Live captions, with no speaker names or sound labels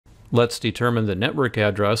Let's determine the network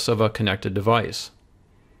address of a connected device.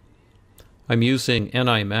 I'm using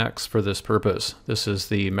NIMAX for this purpose. This is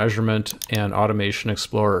the Measurement and Automation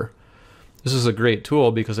Explorer. This is a great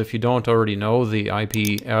tool because if you don't already know the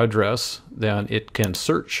IP address, then it can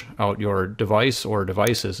search out your device or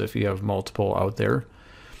devices if you have multiple out there.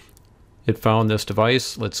 It found this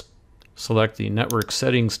device. Let's select the Network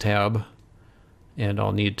Settings tab, and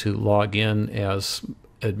I'll need to log in as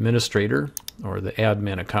administrator or the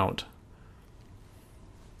admin account.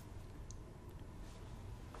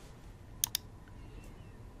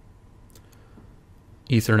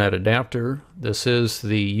 Ethernet adapter. This is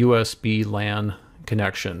the USB LAN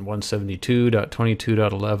connection,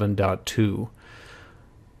 172.22.11.2.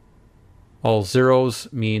 All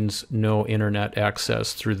zeros means no internet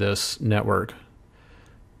access through this network.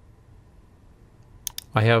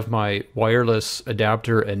 I have my wireless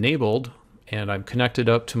adapter enabled, and I'm connected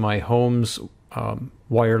up to my home's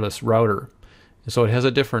wireless router. So it has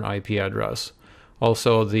a different IP address.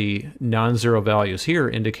 Also, the non-zero values here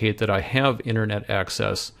indicate that I have internet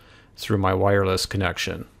access through my wireless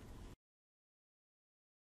connection.